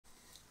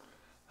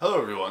Hello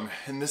everyone,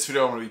 in this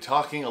video I'm going to be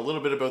talking a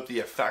little bit about the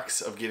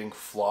effects of getting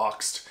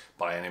floxed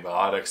by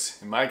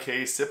antibiotics, in my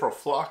case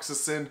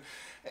ciprofloxacin,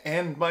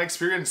 and my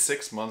experience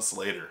 6 months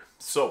later.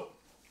 So,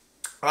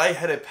 I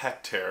had a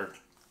pec tear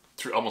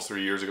almost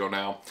 3 years ago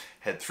now,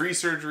 had 3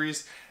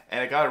 surgeries,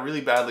 and it got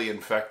really badly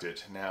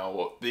infected.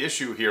 Now, the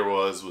issue here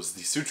was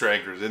the suture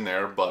anchors in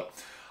there, but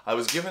I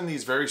was given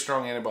these very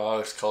strong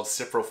antibiotics called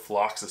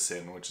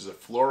ciprofloxacin, which is a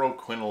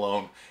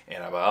fluoroquinolone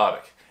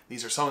antibiotic.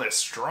 These are some of the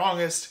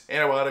strongest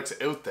antibiotics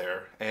out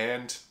there,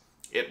 and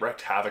it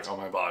wreaked havoc on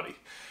my body.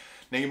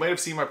 Now, you might have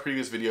seen my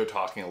previous video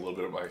talking a little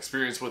bit about my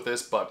experience with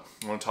this, but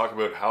I want to talk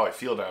about how I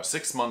feel now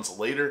 6 months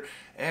later,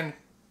 and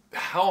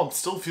how I'm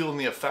still feeling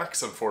the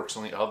effects,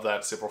 unfortunately, of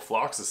that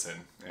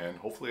ciprofloxacin. And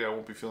hopefully I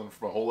won't be feeling it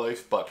for my whole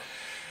life, but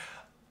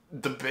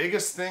the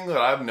biggest thing that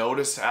I've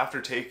noticed after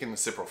taking the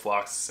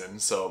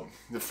ciprofloxacin, so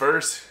the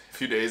first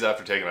few days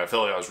after taking it, I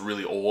felt like I was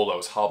really old. I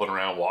was hobbling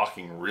around,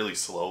 walking really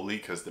slowly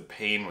because the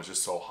pain was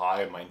just so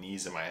high in my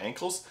knees and my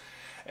ankles.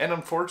 And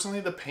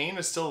unfortunately, the pain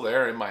is still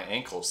there in my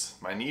ankles.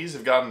 My knees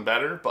have gotten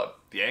better, but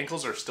the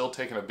ankles are still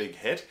taking a big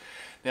hit.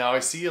 Now, I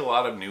see a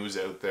lot of news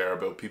out there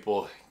about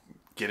people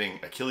getting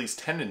Achilles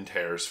tendon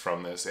tears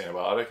from this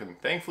antibiotic, and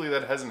thankfully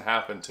that hasn't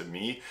happened to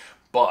me,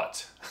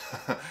 but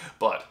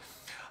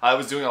I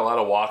was doing a lot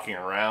of walking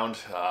around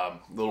a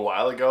little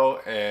while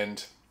ago,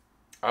 and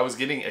I was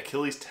getting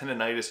Achilles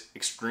tendonitis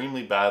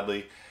extremely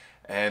badly,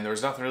 and there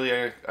was nothing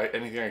really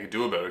anything I could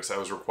do about it because I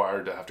was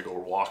required to have to go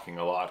walking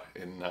a lot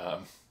in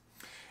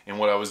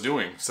what I was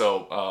doing.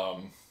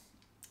 So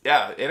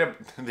yeah,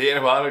 the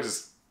antibiotics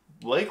is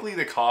likely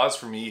the cause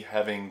for me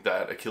having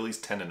that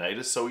Achilles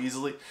tendonitis so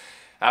easily.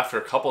 After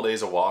a couple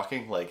days of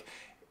walking, like,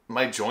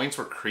 my joints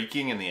were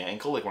creaking in the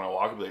ankle, like when I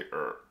walk, I'd be like,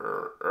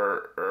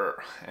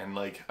 and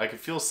like I could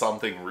feel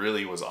something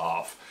really was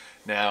off.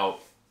 Now,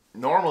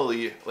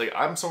 normally, like,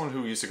 I'm someone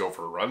who used to go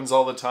for runs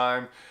all the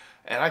time,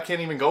 and I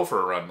can't even go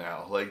for a run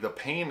now. Like, the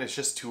pain is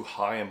just too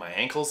high in my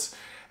ankles,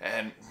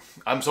 and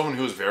I'm someone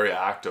who is very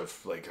active.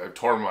 Like,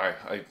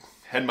 I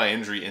had my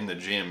injury in the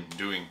gym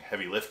doing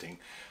heavy lifting.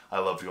 I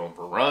love going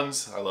for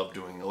runs. I love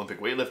doing Olympic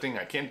weightlifting.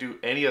 I can't do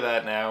any of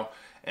that now.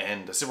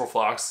 And the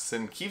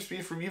ciprofloxacin keeps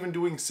me from even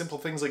doing simple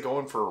things like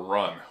going for a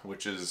run,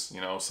 which is,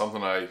 you know,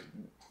 something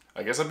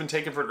I guess I've been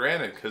taking for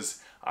granted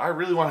because I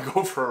really want to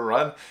go for a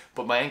run,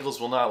 but my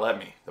ankles will not let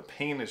me. The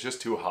pain is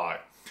just too high.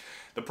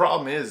 The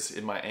problem is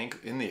in my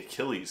ankle, in the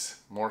Achilles,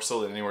 more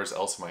so than anywhere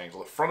else in my ankle.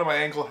 The front of my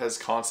ankle has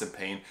constant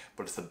pain,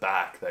 but it's the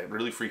back that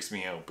really freaks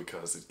me out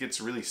because it gets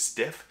really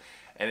stiff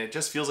and it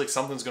just feels like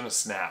something's going to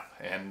snap,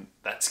 and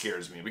that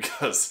scares me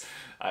because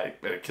an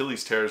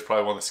Achilles tear is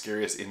probably one of the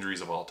scariest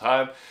injuries of all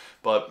time.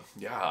 But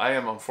yeah, I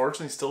am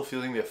unfortunately still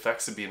feeling the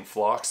effects of being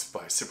floxed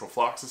by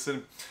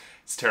ciprofloxacin.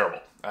 It's terrible.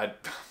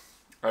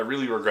 I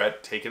really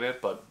regret taking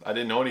it, but I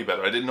didn't know any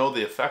better. I didn't know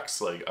the effects.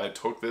 Like, I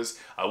took this,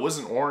 I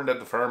wasn't warned at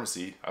the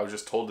pharmacy. I was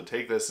just told to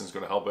take this and it's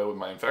going to help out with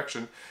my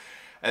infection.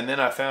 And then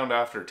I found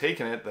after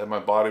taking it that my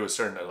body was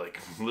starting to, like,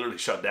 literally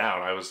shut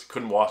down.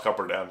 Couldn't walk up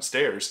or down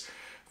stairs.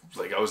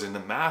 Like, I was in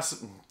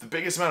the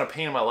biggest amount of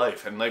pain in my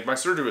life. And like, my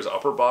surgery was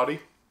upper body,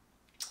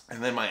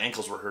 and then my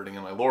ankles were hurting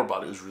and my lower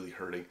body was really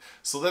hurting.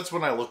 So that's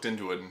when I looked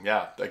into it, and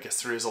yeah, I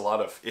guess there is a lot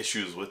of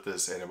issues with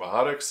this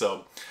antibiotic.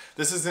 So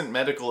this isn't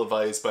medical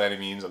advice by any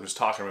means. I'm just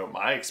talking about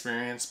my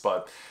experience,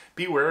 but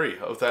be wary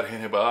of that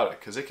antibiotic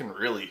because it can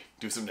really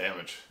do some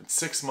damage. It's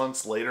 6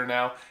 months later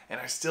now, and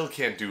I still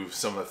can't do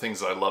some of the things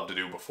that I loved to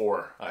do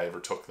before I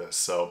ever took this.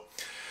 So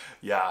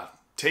yeah,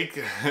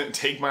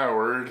 take my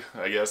word,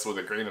 I guess, with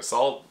a grain of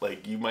salt.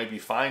 Like, you might be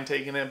fine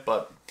taking it,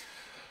 but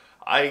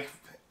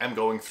I'm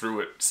going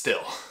through it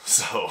still.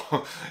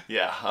 So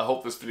yeah, I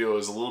hope this video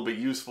is a little bit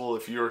useful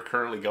if you're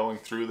currently going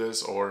through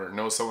this or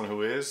know someone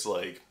who is.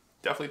 Like,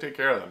 definitely take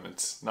care of them.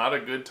 It's not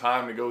a good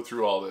time to go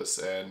through all this,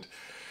 and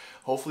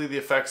hopefully the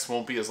effects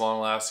won't be as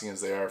long lasting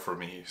as they are for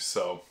me.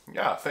 So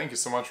yeah, thank you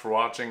so much for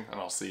watching, and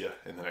I'll see you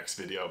in the next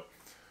video.